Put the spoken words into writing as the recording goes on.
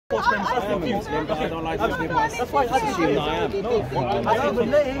That's why I assume I am.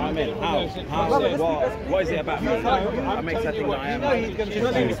 I mean, how? What is it about me that makes that think that I am?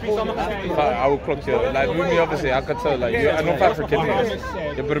 I will clock you. Like with me, obviously, I could tell. Like you're North African,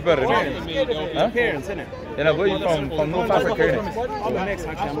 you're Berber, innit? Parents, innit? Yeah, where you from North Africa, innit? I'm an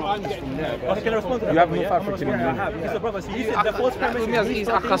ex-hacker, I'm not just from there. You have North African in you. He's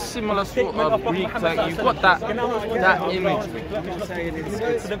like a similar sort of Greek. Like you've got that image.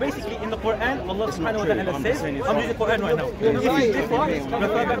 So basically, in the Quran, Allah subhanahu wa ta'ala says, I'm reading the Quran right now. If you differ,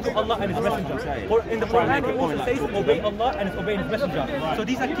 refer back to Allah and His Messenger. In the Quran, it also says, obey Allah and obey His Messenger. So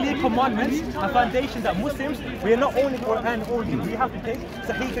these are clear commandments, a foundation that Muslims, we are not only Quran only, we have to take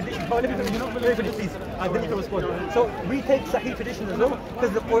Sahih tradition. You're not very good, please. I didn't respond. So we take Sahih tradition as well,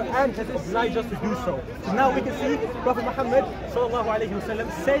 because the Quran has obliged us to do so. So now we can see Prophet Muhammad sallallahu alayhi wa sallam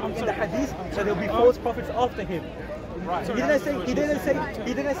said in the hadith that there will be false prophets after him. Right. He didn't say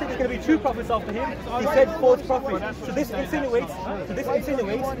there's going to be true prophets after him. He said false prophets. So this insinuates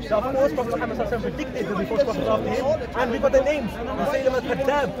that false prophet Muhammad predicted there will be false prophets after him. And we've got the names. Osama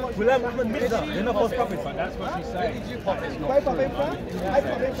al-Kadab, Ghulam Ahmad Mirza. They're not false prophets. That's what she's saying.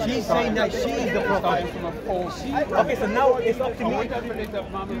 She's saying that she's the prophet. Okay, so now it's up to me.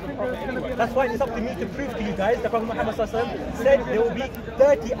 That's why it's up to me to prove to you guys that Prophet Muhammad said there will be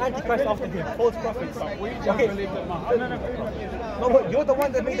 30 antichrists after him, false prophets. Okay. No, you're the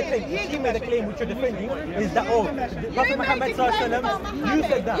one that made the claim. She made the claim which you're defending is that, oh, Prophet Muhammad you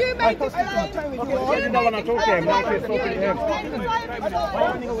said that. I thought you know when I talk to him, now she's talking to him. Why are you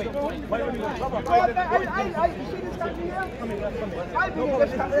running away? Why are you running away?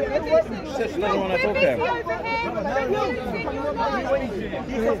 Sister doesn't want to talk to him.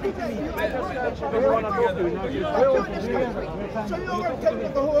 He's talking to me. Everyone I'm here doing now. So you're going to take me to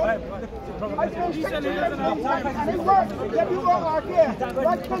the whore?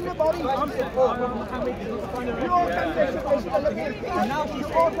 Now she's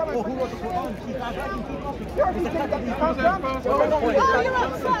all who was the Quran.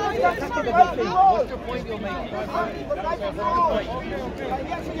 What's the point you're making?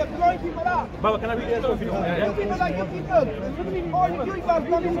 Baba, can I read this if you don't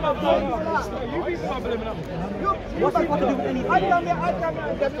what's it got to do with anything? I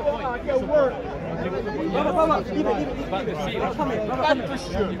don't work. Baba, leave it. Come here.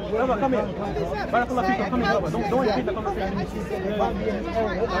 Come here. Don't repeat the conversation.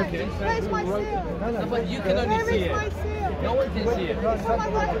 Where's my seal? But you can only see it. No one can see it.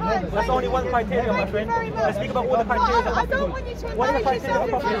 That's only one criteria, my friend. Let's speak about all the criteria. I don't want you to embarrass yourself in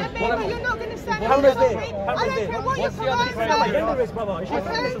front of me, but you're not going to stand up. I don't care what your Quran says.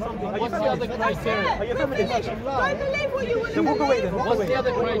 What's the other criteria? Are you feminist? Don't believe what you want to believe. Walk away then. What's the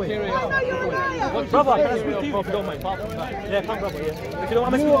other criteria? I know you're a liar. Brother, can I speak to you if you don't mind? Yeah, come, brother. If you don't,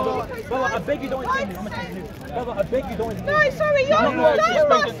 I'm going to speak to you. Brother, I beg you don't intervene me. I'm going to speak to you. Brother, I beg you don't intervene me. No, sorry, you're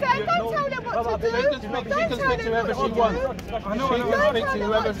not saying. Don't tell them what to do. She can speak to whoever she wants. I know, she can speak to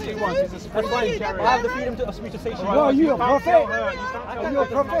whoever she wants. It's a spiritual carrier. I have the freedom of speech to say she wants. Are you a prophet? Are you a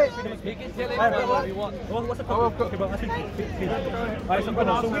prophet? He can tell him what he wants. What's the prophet? Okay, but I think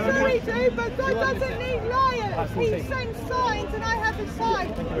sorry, dude, but God doesn't need liars. He sends signs and I have a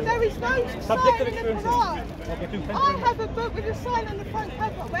sign. There is no sign in the Quran. I have a book with a sign on the front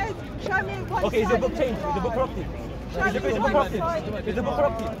cover. Where's show me one. Okay, is the book changed? Is the book corrupted? Is the book corrupted? Is the book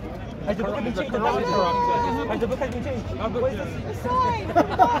corrupted? Has the book been changed? Has the book been changed? What is this? A sign.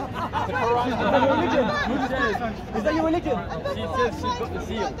 Is that your religion? She says she's got the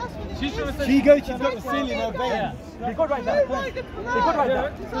seal. She's got the seal in her veins. He could write that. He could write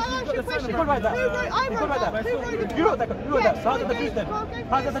that. He could write that. You wrote that. You wrote that. So how did the truth then?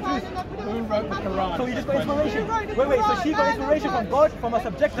 How did the truth? Who wrote the Quran? So you just got inspiration. Wait. So she got inspiration from God, from a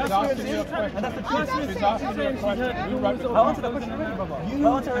subjective experience, and that's the truth. I answered that question already, brother. You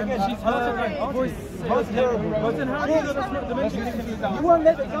answer again. She's her voice. That's terrible. But then how do you know that's not the mention? You won't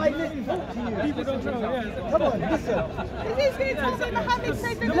let the guy listen talk to you. People don't know. Come on, listen. He's going to tell me Muhammad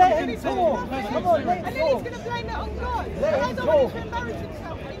said that. Let him talk. Come on, let him and then he's going to blame it on God. Let him talk.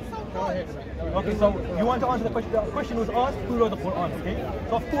 Okay, so you want to answer the question. The question was asked, who wrote the Quran, okay?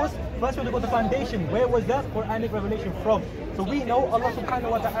 So of course, first we have to go to the foundation. Where was that Quranic revelation from? So we know Allah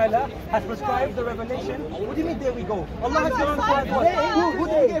subhanahu wa ta'ala has prescribed the revelation. What do you mean there we go? Allah has given the Quran to us. Who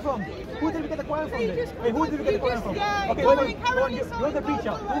did we get it from? Who did we get the Quran from then? Wait, who did we get the Quran from? Okay, wait, you're the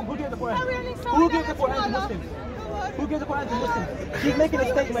preacher. Who gave the Quran? Who gave the Quran to Muslims? Who gave the Quran to Muslims? She's making a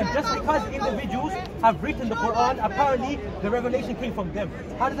statement just because individuals have written the Quran, apparently the revelation came from them.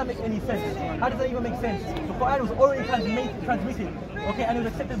 How does that make any sense? How does that even make sense? The Quran was already transmitted, okay, and it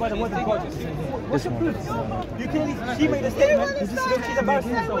was accepted by the word of God. What's your proof? You clearly, she made a statement, she's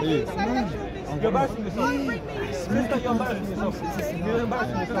embarrassing herself. You're embarrassing yourself. Sister, you're embarrassing yourself. You're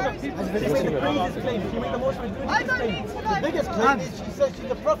embarrassing yourself. She made the craziest claim. She made the most ridiculous claim. The biggest claim is she says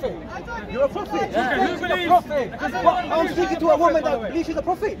she's a prophet. You're a prophet. She's a prophet. I'm speaking to a woman that believes she's a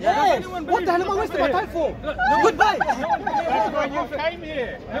prophet. Yes. What the hell am I wasting my time for? Goodbye. That's why you came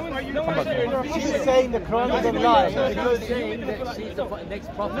here. She's saying the Quran is a lie. She's saying that she's the next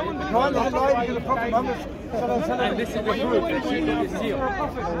prophet. The Quran is a lie because the Prophet Muhammad And this is the proof that she got the seal.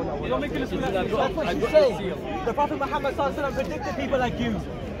 that's what she's saying. The Prophet Muhammad predicted people like you.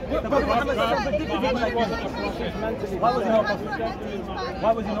 The Prophet Muhammad predicted people like you. Why was he not a prophet?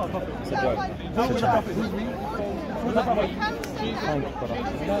 Why was he not a prophet? Who was the prophet? Who's the prophet? Jesus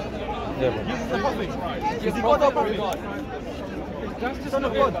is the prophet. Is he God or prophet? Son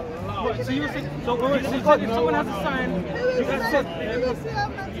of God. So you say, so if someone has a sign, you can say,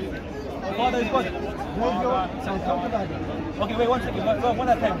 Father is God. Okay, wait 1 second. One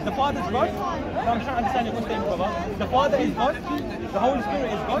at a time. The Father is God. No, I'm trying to understand your statement, brother. The Father is God. The Holy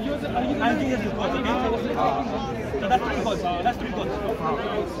Spirit is God. And Jesus is God. Okay? So that's 3 gods. That's 3 gods.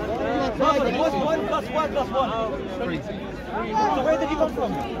 What's 1 plus 1 plus 1? 3. So where did you come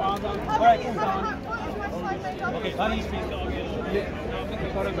from? Alright, cool. Okay, how do you speak?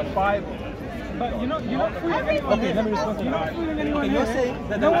 Because of the Bible. But you're not fooling anyone. Okay, let me respond to that. Okay, you're saying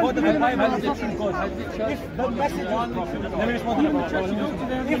that the God of the Bible is the true God. If the message, let me respond to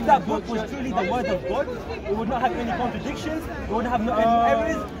that. If that book was truly the word of God, it would not have any contradictions, it would have no any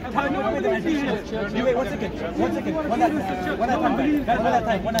errors, time with additions. You wait 1 second, 1 second, one at a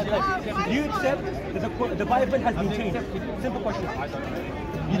time. Do you accept that the Bible has been changed? Simple question.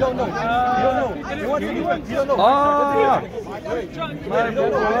 You don't know. You don't know. You want to be, you don't know.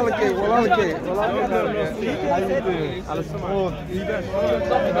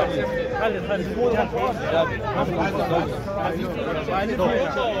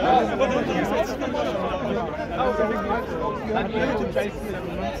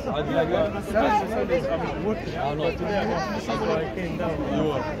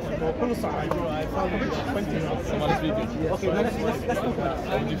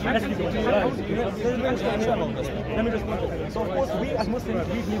 Let me just so of course we as Muslims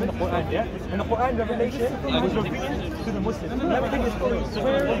we believe in the Quran, yeah? And the Quran revelation was revealed to the Muslims. Let me take this story. So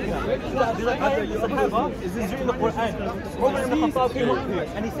there's a guy, the Sahaba, is reading the Quran. Umar ibn Khattab came up to him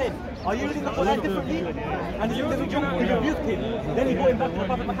and he said, are you reading the Quran differently? And the individual rebuked him. Then he brought him back to the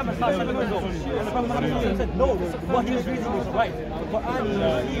Prophet Muhammad and the Prophet Muhammad said, no, what he was reading was right. The Quran is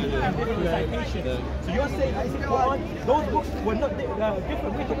received in different citations. So you're saying that the Quran, those books were not different.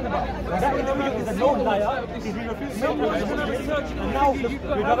 What are you talking about? That individual is a known liar. He's been refused many times. And now we're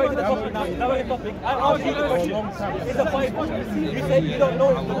diverting the topic now. Now we're topic. I asked you the question. Is the Bible? You said you don't know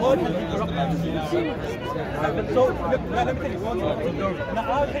if the word has been corrupted. So look, let me tell you one thing.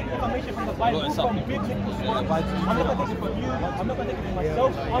 Now I'll take information from the Bible from biblical sources. I'm not going to take it from you. I'm not going to take it from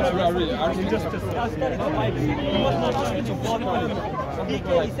myself. I studied the Bible. You must not ask me to God. He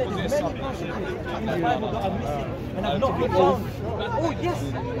said there's many passages in the Bible that are missing and have not been found. Oh yes.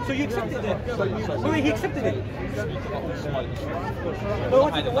 So you accepted it. So he accepted it. So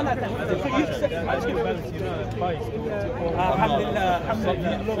what's it? One at a time. So you accepted it. Alhamdulillah.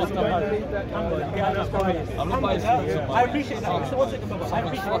 I appreciate that. So one second, Baba. I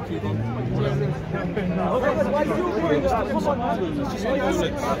appreciate it. Why do you bring this? Come on, man.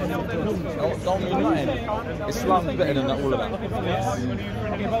 Don't mean nothing. Islam's better than all of that.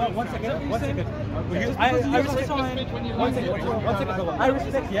 Okay, Baba, 1 second. I respect. 1 second, Baba. I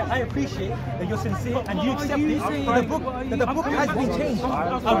respect, yeah. I appreciate that you're sincere and you accept this. That the book has been changed.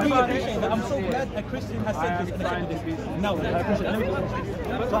 I really appreciate that. I'm so glad a Christian has said this and accepted this. Now, I appreciate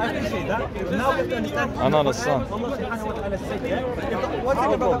that. So I appreciate that. Now we have to understand. I know the son. Allah subhanahu wa ta'ala said, yeah. 1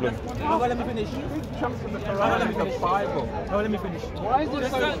 second, Baba. Baba, let me finish. Baba, let me finish. Baba, let me finish. Why is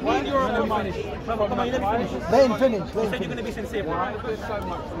this so? Why are you Let me finish. Baba, come on, let me finish. Let him finish. You said you're going to be sincere. Why is there so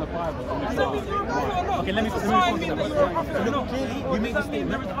much in the Bible? Okay, let me finish. So look, clearly, you made the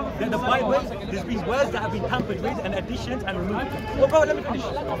statement that the Bible, there's been words that have been tampered with and additions and removed. Oh, bro, let me finish.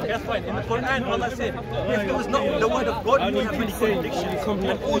 Okay, that's fine. In the Quran, Allah said, if it was not the word of God, we wouldn't have many contradictions.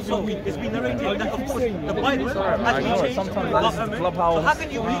 And also, it's been narrated that, of course, the Bible has been changed. So how can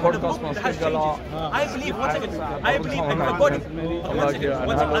you read the book that has changed? I believe, 1 second, I believe if God, I'll get to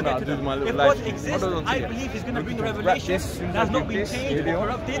that. If God exists, I believe He's going to bring a revelation that has not been changed or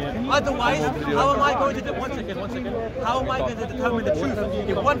corrupted. Otherwise, how How am I going to one second? How am I going to determine the truth?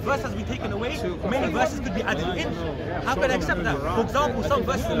 If one verse has been taken away, many verses could be added in. How can I accept that? For example, some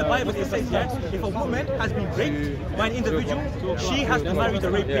verses in the Bible it says, yeah, if a woman has been raped by an individual, she has to marry the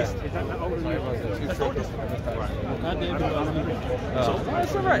rapist. That's the Old Testament.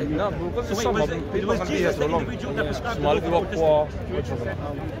 That's alright. No, because So wait, was Jesus the individual that prescribed the law for the Old Testament?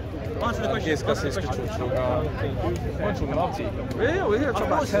 Answer the question. Yeah, we're here till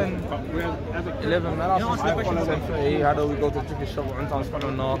about 10, 11, man. You answer the question. 10:30. How do we go to the chicken shop? One time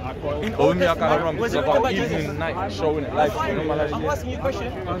spending now. But with me, I can't run because I've got evening, night showing it live. I'm asking you a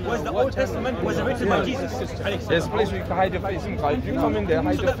question. Was the Old Testament written by Jesus? There's a place where you can hide your face. If you come in there,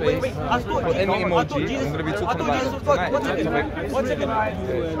 hide your face, wait, put any emoji, I'm going to be talking about it tonight. One second.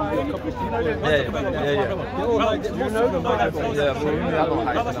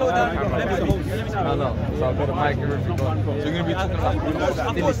 No, so I've got a mic and everything. So you're going to be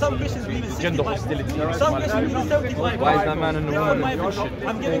talking about some Christians believe in gender hostility. Some Christians believe in 75. Why is that man and the woman in Christian?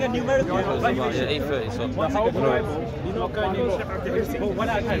 I'm giving a numerical valuation. 8:30, so. You know, guy named one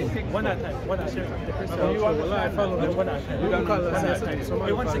at a time. One at a time. One at a time.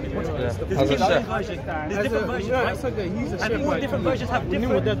 Wait, one second. There's different versions. There's different versions, right? And all different versions have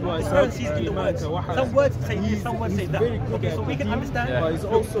different currencies in the words. Some words say this, some words say that. Okay, so we can understand.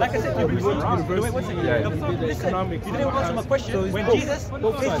 Like I said to you before, wait one second. Listen, you didn't answer my question. When Jesus,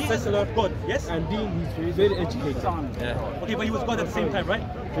 is Jesus God? Yes? And Dean, he's very educated. Okay, but he was God at the same time, right?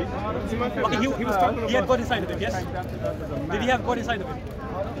 Okay, he had God inside of him, yes? Did he have God inside of him?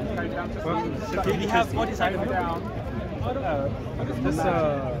 Did he have God inside of him?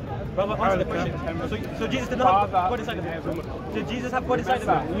 Brother, answer the question. So Jesus did not have God inside of him? Did Jesus have God inside of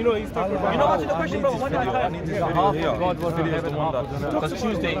him? You know, he's talking about. You know, answer the question, bro. One at a time. God was in heaven, because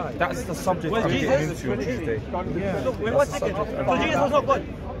Tuesday, that's the subject I'm getting into on Tuesday. Look, wait 1 second. So Jesus was not God.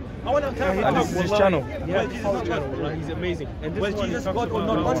 I want to clarify. And this is his channel. Yeah, Jesus is not God. He's amazing. And Was Jesus God or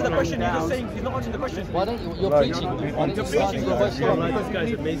not? Answer the question. You're just saying he's not answering the question. Why don't you? You're preaching. Why don't you start the question? This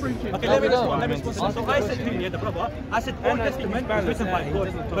guy's amazing. Okay, let me respond. So I said to him, the brother, I said Old Testament is written by God.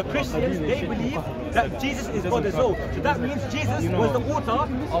 But Christians, they believe that Jesus is God as well. So that means Jesus was the author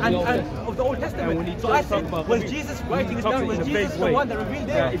and of the Old Testament. So I said, was Jesus writing it down? Was Jesus the one that revealed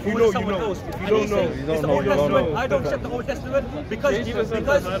it? If you or know, was someone else? And he said, it's the Old Testament. I don't accept the Old Testament because it's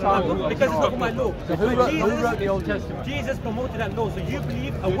not my law. Who wrote the Old Testament? Jesus promoted that law. So you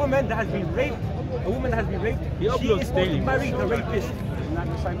believe a woman that has been raped, she is supposed to marry the rapist. Isn't that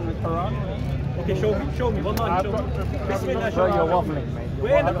the same in the Quran? Okay, show me. Wallahi, show me. Bismillah, Bro, you're waffling, mate.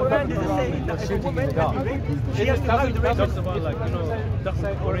 Where in the Quran does it say that if a woman has been raped, she has to marry the rapist? Maybe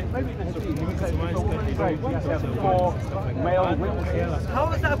male witnesses. How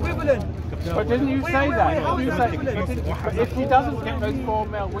is that equivalent? But didn't you say that? How is that equivalent? If she doesn't get those 4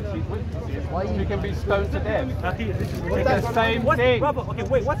 male witnesses, she can be stoned to death. This is It's the same thing. Brother, okay,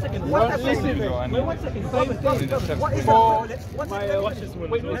 wait 1 second. What's that listen. equivalent? Wait 1 second. Brother, what is Four that equivalent? male witnesses. I'm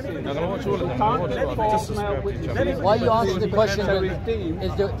going to watch all of them. Why are you asking the question?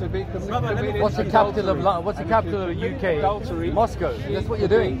 What's the capital of the UK? Moscow. That's what you're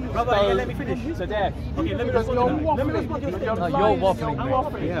doing. Brother, let me finish. To death. Okay, let me respond to your statement. No, you're waffling,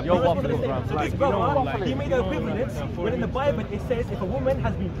 mate. You're waffling, bro. So this brother, he made an equivalence when in the Bible it says if a woman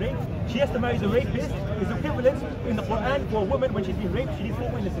has been raped, she has to marry the rapist. It's equivalent in the Quran for a woman when she's been raped, she needs 4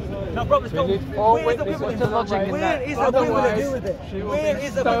 witnesses. Now, brother, tell me, where is the equivalence? Where is the equivalence? Where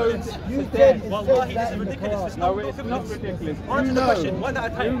is the equivalence? You said Wallahi, this is ridiculous. There's no equivalence. ridiculous. Answer the question, one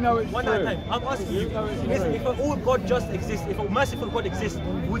at a time. You know it's One at a true. time. I'm asking you, if all God just exists, if a merciful God exists,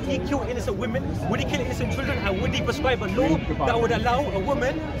 would he kill innocent women? Would he kill innocent children? And would he prescribe a law that would allow a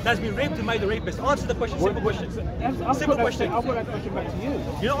woman that's been raped to marry the rapist? Answer the question. Simple question. Simple question. I'll put that question back to you.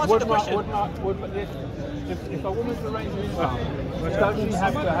 You don't answer the question. If a woman's arranged with Islam, don't she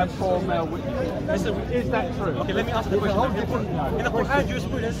have to have 4 male witnesses? Is that true? Okay, let me answer the question. In the Quran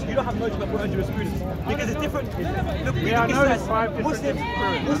jurisprudence, you don't have knowledge about Quran jurisprudence because it's different. Look, we do qisas.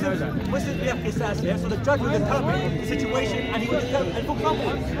 Muslims, we have qisas, yeah? So the judge will determine the situation and he will determine. And for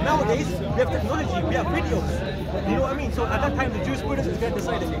example, nowadays, we have technology, we have videos. You know what I mean? So at that time, the jurisprudence is going to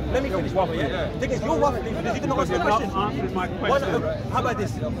decide it. Let me finish, brother, yeah? The thing is, you're waffling because you didn't answer the question. How about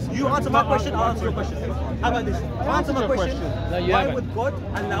this? You answer my question, I'll answer your question. How about this? Answer my question. Why would God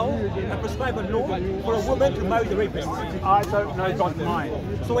allow and prescribe a law for a woman to marry the rapist? I don't know God's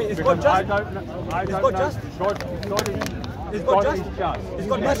mind. So wait, is God just? I don't know. Is God just? God is Is God God just? is just. Is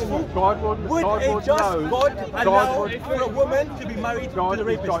God merciful? God will, Would God a will just know. God allow would- for a woman to be married God to the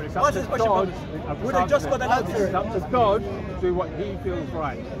is God. rapist? It's up Answer to this question, God. brothers. Would a just God allow this? It's up to God to do what He feels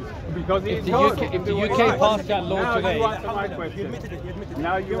right. Because If it's the God. UK, if the Do what UK He passed that law Now today, you answer my You question. admitted it. You admitted it.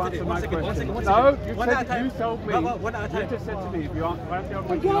 Now you admitted answer it. my One second, question. one No, second. you One at a said time. you told me. Brother, one at a You time. just said to me, if you answer your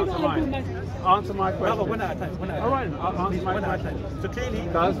question, answer mine. Answer my question. Brother, one at a time. One at a time. All right, I'll answer my One at a question. time. So clearly,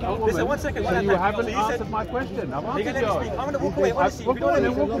 Does a woman, listen, one second. One so at a you time. haven't So you said, answered my question. I've you're answered gonna let me yours. speak. I'm gonna walk away. Honestly, Walk away,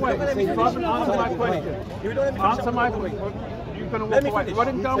 then walk away. Let me You haven't answered my question. If you don't let me finish, Answer my question. You're going to Let walk me away. finish. Well,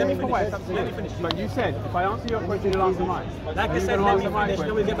 then don't Let me walk away. finish. It's up to Let me you. finish. But you said, if I answer your question, you'll answer mine. Like I You're said, gonna let me answer my finish.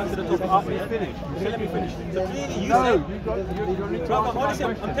 Then we'll get back to the topic. After you finish. Let me finish. So clearly, you No, said. you don't need to Brother, answer my honestly,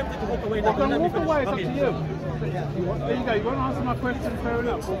 I'm question. tempted to walk away. Well, Now, then let me walk finish. away. It's up Okay. to you. There you go. You want to answer my question? Fair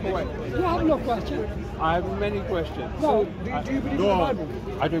enough. Walk away. You have no question. I have many questions. No, do you believe in the Bible?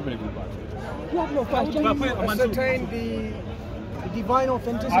 I do believe in the Bible. You have no question. Well, put it on Mansor. Ascertain the divine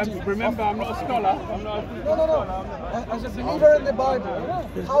authenticity. Remember, I'm not a scholar. I'm not a No. As a believer in the Bible,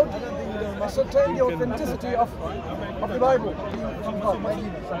 how do you ascertain the authenticity of the Bible from God?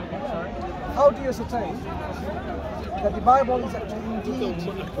 How do you ascertain that the Bible is actually indeed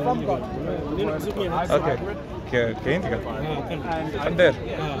from God? Okay. كاين تلقى حدير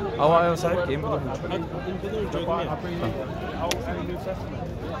أو صحيح كاين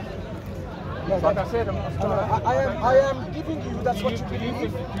Like I said, I am giving you, that's what you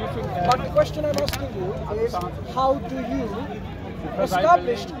believe. But the question I'm asking you is, how do you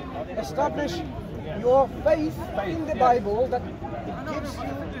establish your faith in the Bible that gives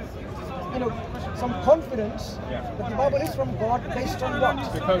you, some confidence that the Bible is from God based on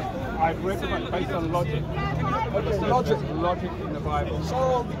what? because I've read it based on logic. Okay, Logic in the Bible.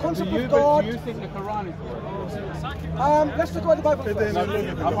 So the concept Do of God. you think the Quran is correct? Let's talk about the Bible first. I'm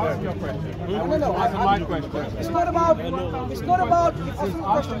asking your question. No. Answer my question. It's not about asking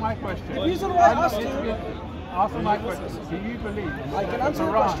Answer a my question. question. The reason why I asked you, Answer my question. Do you believe? I can answer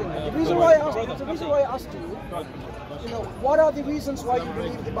your Quran? question. The reason why I asked you, what are the reasons why you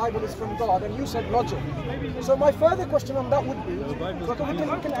believe the Bible is from God? And you said logic. So my further question on that would be, so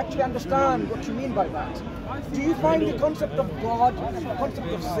we can actually understand what you mean by that. Do you find the concept of God, the concept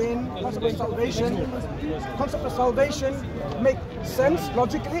of sin, concept of salvation make sense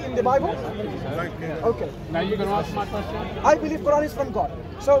logically in the Bible? Okay. Now you're going to answer my question? I believe Quran is from God.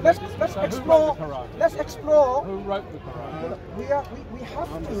 So let's explore. Let's explore. Who wrote the Quran? We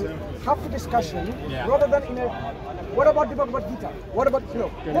have to discussion rather than in a. What about the Bhagavad Gita? What about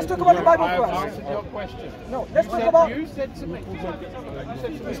let's talk about the Bible I first. answered your question. No, let's talk about. You said to me.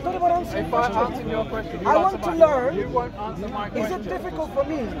 It's not about answering If I questions. answer your question, you I answer want to mine. learn. You won't answer my Is question. it difficult for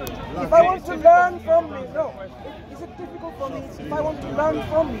me if I want to learn from you? No. Is it difficult for me if I want to learn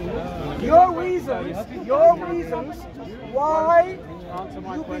from you your reasons why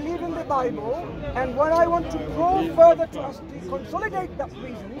you believe in the Bible, and when I want to go further to consolidate that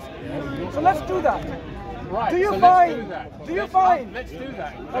reasons? So let's do that. Right, Do you so find? Let's Do you find? Let's do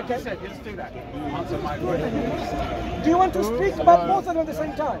that. Okay. You said, let's do that. Answer my question. Do you want to speak about both of them at the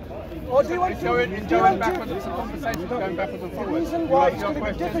same time? Or do you want to? It's going backwards. It's a conversation going backwards and forwards. The reason why You it's ask going your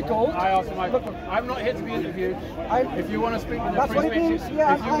to be question, difficult. I answer my question. I'm not here to be interviewed. If you want to speak in a That's free what it speech, means.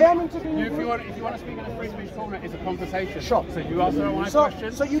 Yeah, if you- I am interviewing If you. you want to speak in a free speech format, it's a conversation. Sure. So you answer my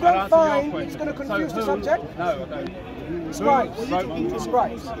question. So you I'll don't answer your find question. it's going to confuse So the who- subject? No, I don't. Scribes. Who wrote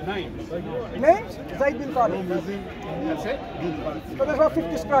Scribes. names? Names? Zayd bin Thabit. That's it. So there's about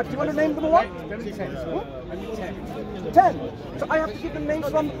 50 scribes. Do you want to name them all? Give me 10. 10. So I have to give them names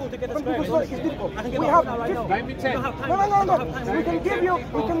from people's work. It's difficult. We have 50. Name me 10. No.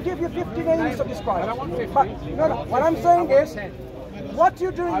 We can give you 50 names of the scribes. I don't want 50. But no. What I'm saying is, 10. what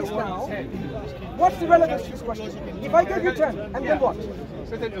you're doing is now. What's the relevance to this question? If I give you 10, and then what?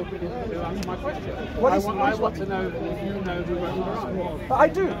 So then it'll answer my question. What I is- want to know if you know who wrote the Quran. But I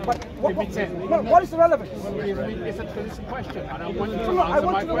do. But Give me 10. no, what is the relevance? It's a question. I don't want you to No, I answer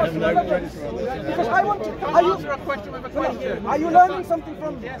want my to know what's the question. relevance. Because I want to. Are you? Answer a question with a question. Are you learning something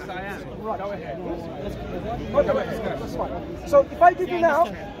from me? Yes, I am. Right. Go ahead. Okay, that's fine. So if I give you now,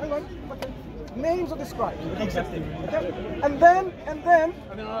 hang on, okay, names of the scribes. Exactly. Okay? And then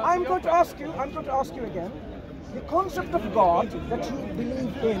I'm going to ask you again, the concept of God that you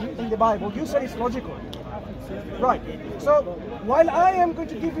believe in the Bible, you said it's logical. Right. So while I am going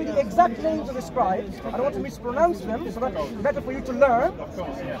to give you the exact names of the scribes, I don't want to mispronounce them, so that's better for you to learn. Of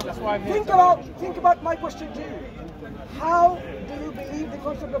course, yeah. That's why I'm here. Think about my question to you. how do you believe the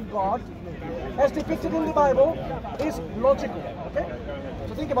concept of God, as depicted in the Bible, is logical? Okay?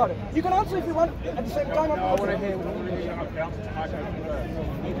 So think about it. You can answer if you want. At the same time, I want to hear.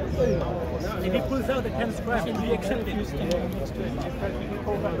 If he pulls out the 10 scrap, do you accept it? You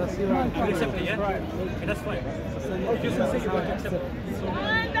accept it, yeah? Okay, that's fine. If you say you want to accept it.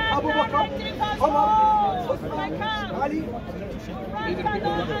 Abu Bakr, Omar, Ali.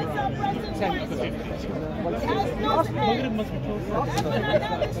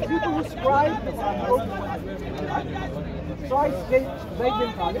 People who scribe twice Zayd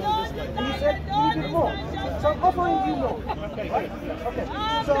bin Khalid, and he said, you needed more. So I'm offering you more. Right? Okay.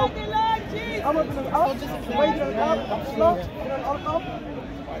 So, Amr bin al-As, Zayd bin al-As, Abdullah bin al-Arqam.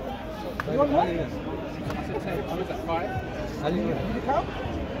 You want more? Did you count?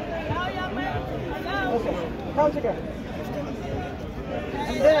 Okay. Count again.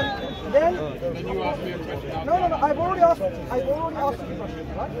 And then you asked me a question. No, I've already asked you the question,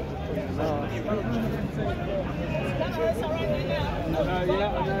 right?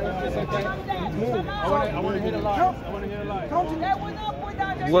 It's okay. I want to hear the live.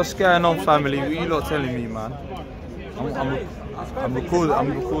 What's going on, family? What you lot telling me, man? I'm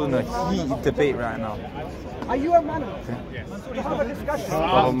recording a heated debate right now. Are you a man? Yes. To have a discussion.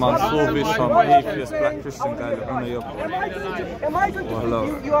 Oh, Mansor, this some atheist black Christian guy that run your. Am I going to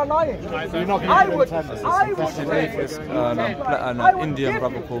you are lying? I would say an Indian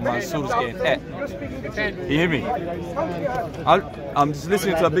brother called Mansor's getting et. You hear me? I'm just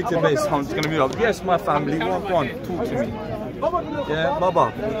listening to a big debate, so I'm just going to be like, yes, my family, one, talk to me. Yeah,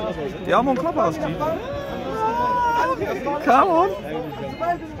 Baba. Yeah, I'm on Clubhouse, G. Come on.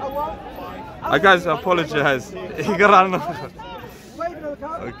 Guys, I apologize. Okay.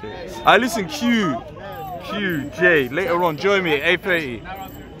 I listen, Q, J. Later on, join me at 8:30.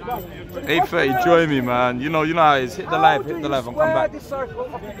 8:30, join me, man. You know how it is. Hit the live, and come back.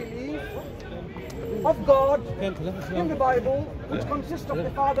 Of God in the Bible, which consists of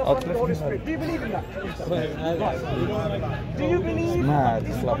the Father, Son, and the Holy Spirit. Do you believe in that? Do you believe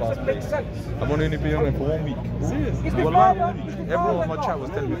this concept makes sense? I'm only be on it for 1 week. Everyone on my chat was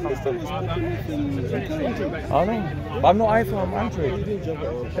telling me come stuff. I know. But I'm not iPhone, I'm Android.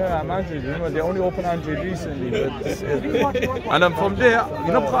 Yeah, I'm Android. You know, they only opened Android recently. And then from there,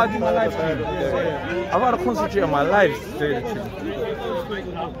 you know, I do my live stream. I'd rather concentrate on my live stream.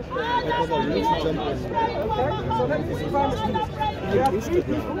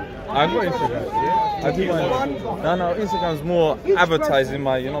 I've got Instagram. I do my. No, Instagram's more advertising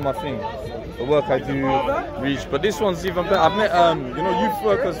my, my thing. The work I do reach, but this one's even better. I've met, youth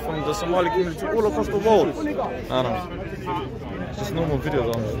workers from the Somali community all across the world. No. It's just normal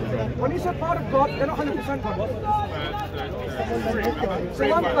videos on. When you say part of God, they're not 100% God. So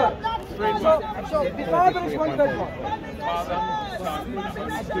 1/3. So the Father is 1/3 God.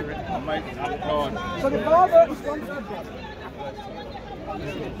 So the Father is 1/3 God.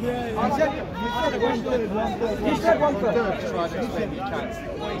 He said 1/3.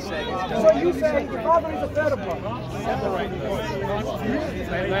 So you say the Father is 1/3 of God.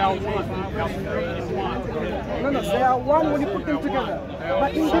 No, they are one when you put them together.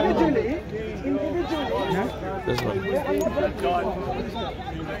 But individually.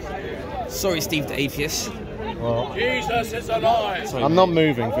 Sorry, Steve the Atheist. Well, Jesus is alive. I'm not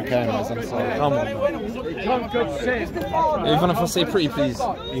moving for cameras, I'm sorry. Come on. Even if I say pretty, please.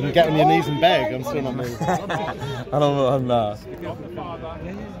 You can get on your knees and beg, I'm still not moving. I don't know, I'm not.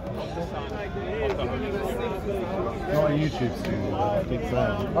 Not a YouTube studio, big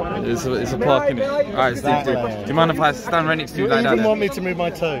fan. It's a park, innit? Alright, Steve, do you mind if I stand right next to you like that? You didn't want me to move my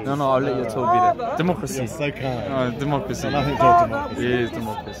toes? No, I'll let your toe be there. Democracy. You're so kind. Democracy. Nothing to democracy. It is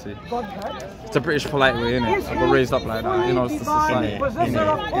democracy. It's a British polite way, innit? I got raised up like that, it's the society.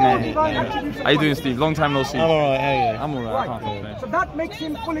 How you doing, Steve? Long time no see. I'm alright, how are you? I'm alright, I can't complain. So that makes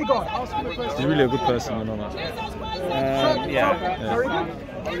him fully God. He's really a good person, you know that. Yeah. Very good.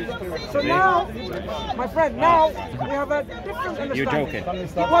 So now, my friend, we have a different understanding. You're joking.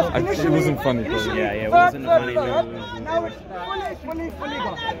 It wasn't funny. Yeah, it wasn't funny. Now it's fully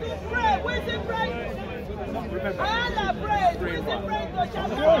God.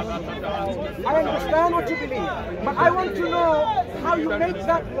 I understand what you believe, but I want to know how you make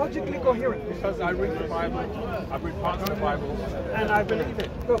that logically coherent. Because I read the Bible, I read parts of the Bible, and I believe it.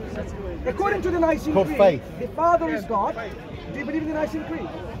 Look, according to the Nicene Creed, the Father is God. Do you believe in the Nicene Creed?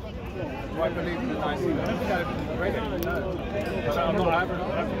 Do I believe in the Nicene Creed?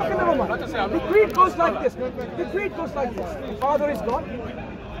 The creed goes like this. The creed goes like this. The Father is God,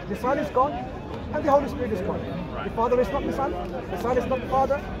 the Son is God, and the Holy Spirit is God. The Father is not the Son is not the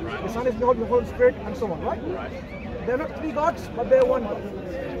Father, the Son is not the Holy Spirit, and so on, right? they're not three gods, but they're one God.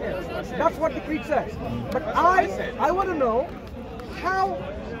 That's what the creed says. But I want to know how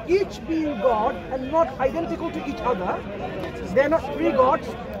each being God and not identical to each other, they're not three gods,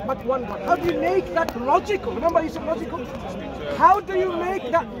 but one God. How do you make that logical? Remember, you said logical. How do you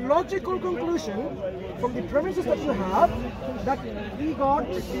make that logical conclusion from the premises that you have that three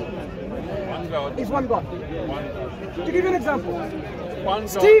gods is one God? To give you an example,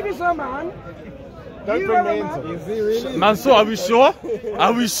 Steve is a man. Don't bring me into this. Mansor, are we sure?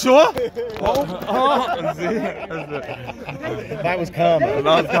 Are we sure? That was karma.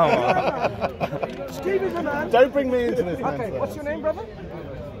 That was karma. Steve is a man. Don't bring me into this. Okay, what's your name, brother?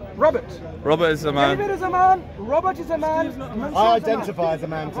 Robert. Robert is a man. David is a man. Robert is a man. Mansor I is a man. identify as a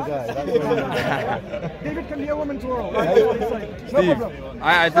man today. That's really David can be a woman tomorrow. That's what he's saying. No Steve, problem.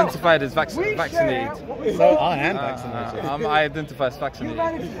 I identified as We vaccinated. share what we So call I am vaccinated. I identify as vaccinated.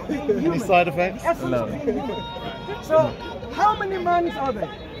 humanity, being Any human. side effects? Essence of being human. So, how many mans are there?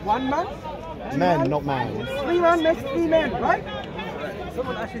 One man? Two Men, not man. Three men makes three men, right?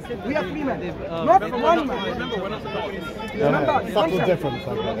 Someone actually said We are three men, not one man. Remember, Subtle difference, I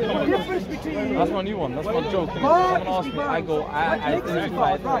guess. the difference between That's my new one. That's my joke. God Someone is asked me, I go, divine. I What makes it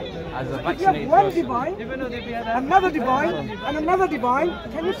identify divine, right? as a If you have vaccinated one person. divine, another divine, and another divine,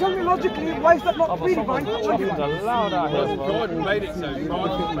 can you tell me logically why is that not three divine, but one divine? Allowed out here, bro. God made it so.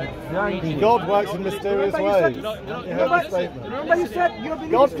 God works in mysterious ways. You heard the statement. Remember you said your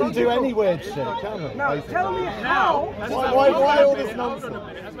belief God is can do logical. any weird shit, can he? Now, tell me how Why all this nonsense?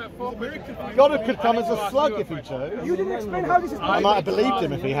 God could come as a slug if he chose. you didn't explain how this is I possible. might have believed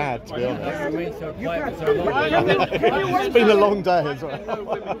him if he had, to be honest. You can. It's been a long day as well.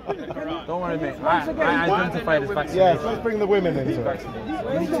 Don't worry, mate. I identified as vaccinated. Yes, let's bring the women into it.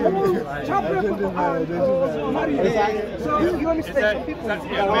 There's the whole chapter of the Quran called marriage. So you're mistaken, people. Is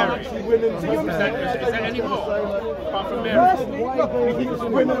there any more? Apart from Mary?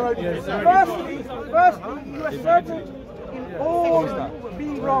 Firstly, you asserted in all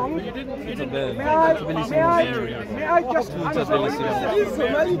being wrong. May I just answer?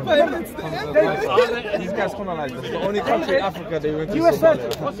 These guys come like this. The only country in Africa they went to. You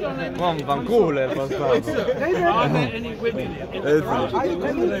asserted. Mom, Vancouver, David,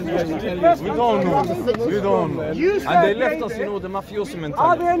 we don't know. We don't know. You And said, they left us, David, you know, the mafioso are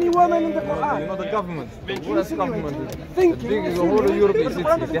mentality. there any women in the You Quran? know, the government. What is government? Thinking, The whole of Europe is the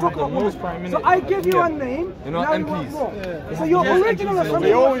Quran Italy. They have the most prime minister. So I give you a name. You know, now you want MPs. more. So your original We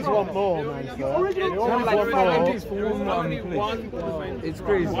assumption. always want more, man. Your original We always Like want 5 more. MPs for one place. It's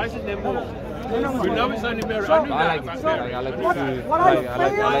crazy. Why isn't there more? We know it's only Mary. I knew I that like about it. Mary. I like the What food. I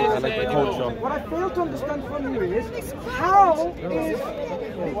I like the culture. What I fail to understand from you is how is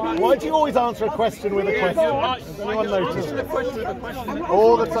Why do you always answer a question with a question? Anyone notice?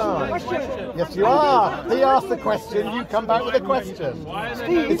 All the time. Yes, you are. He asked the question, you come back with a question.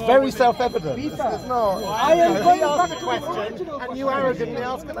 It's very self-evident. It's not. I am He going asked back a to question, and you arrogantly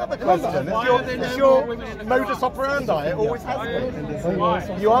ask another question. It's your modus operandi. It always has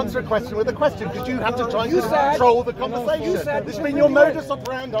been. You answer a question with a question because you have to try and control the conversation. This has been your modus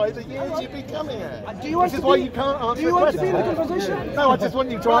operandi the years you've been coming here. This is why you can't answer Do you a want to be in the question. conversation? No, I just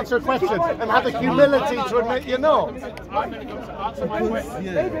want you to answer a question and have the humility to admit you're not. David,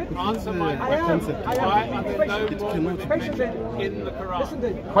 Answer my I am. Patient, David. in the Quran. Listen,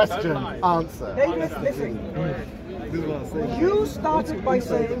 David. Question, answer. David, listen. You started by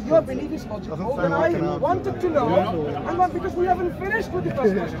saying your belief is logical, and I wanted to know, and because we haven't finished with the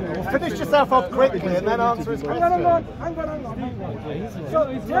first question. Finish yourself off quickly and then answer his question. Hang on. So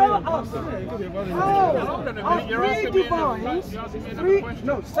tell us how are three divines,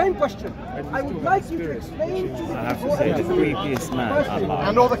 same question. I would like you to explain to the people. the creepiest man alive.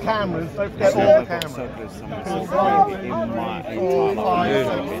 And all the cameras, don't forget all the cameras. 4,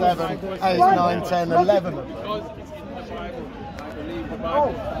 5, 6, 7, 8, 9, 10, 11.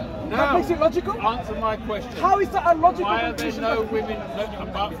 Oh, that makes it logical? Answer my question. How is that a logical Why are there conclusion? no women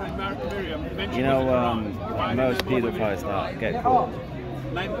apart from Miriam? You know, most pedophiles that get caught,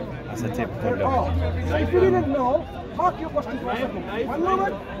 that's a typical Oh, so if you didn't know, park your question for a second.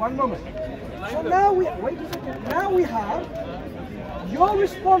 One moment. So now wait a second. Now we have your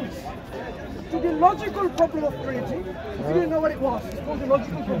response to the logical problem of Trinity. If you didn't know what it was, it's called the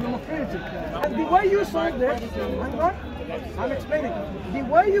logical problem of Trinity. And the way you solved it, hang on, I'm explaining. The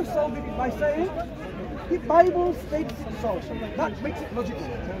way you solved it is by saying the Bible states it so. That makes it logical.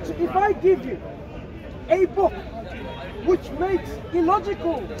 So if I give you a book which makes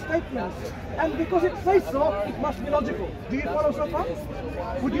illogical statements, and because it says so, it must be logical. Do you follow so far?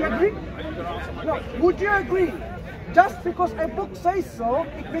 Would you agree? No. Would you agree Just because a book says so,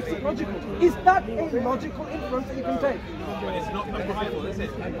 it makes it logical. Is that a logical inference that you can take? But it's not the Bible, is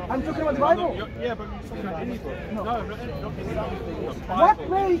it? I'm talking about the Bible. Yeah, but you're talking about any book. No, not any book. What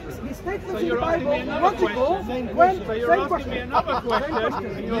makes the statements in the Bible logical when... So you're asking me another question,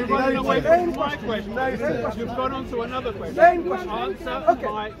 and you're running away from my question. You've gone on to another question. Same question. Answer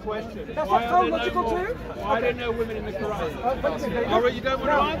my question. That's Why not are there logical no more? too? Why are there no women in the Quran? Oh, You don't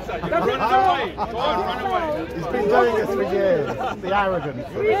want to answer. You're running away. Go on, run away. He's been doing this for years. The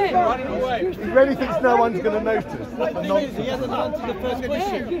arrogance. Running away. He really thinks no one's going to notice. He hasn't answered the first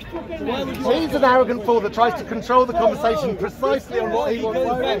question. So why would you He's an arrogant fool that tries to control the conversation precisely on what he wants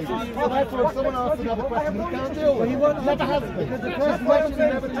to say. Therefore, if someone asks another question, he can't deal with it. He never has been. Because the first question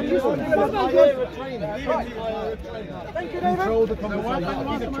never to use Control the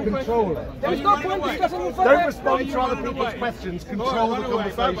conversation. Control it. There's no point discussing the Don't respond to other people's questions. Control the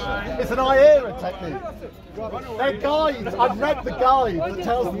conversation. It's an IERA technique. They're guides. I've read the guide that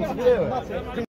tells them to do it.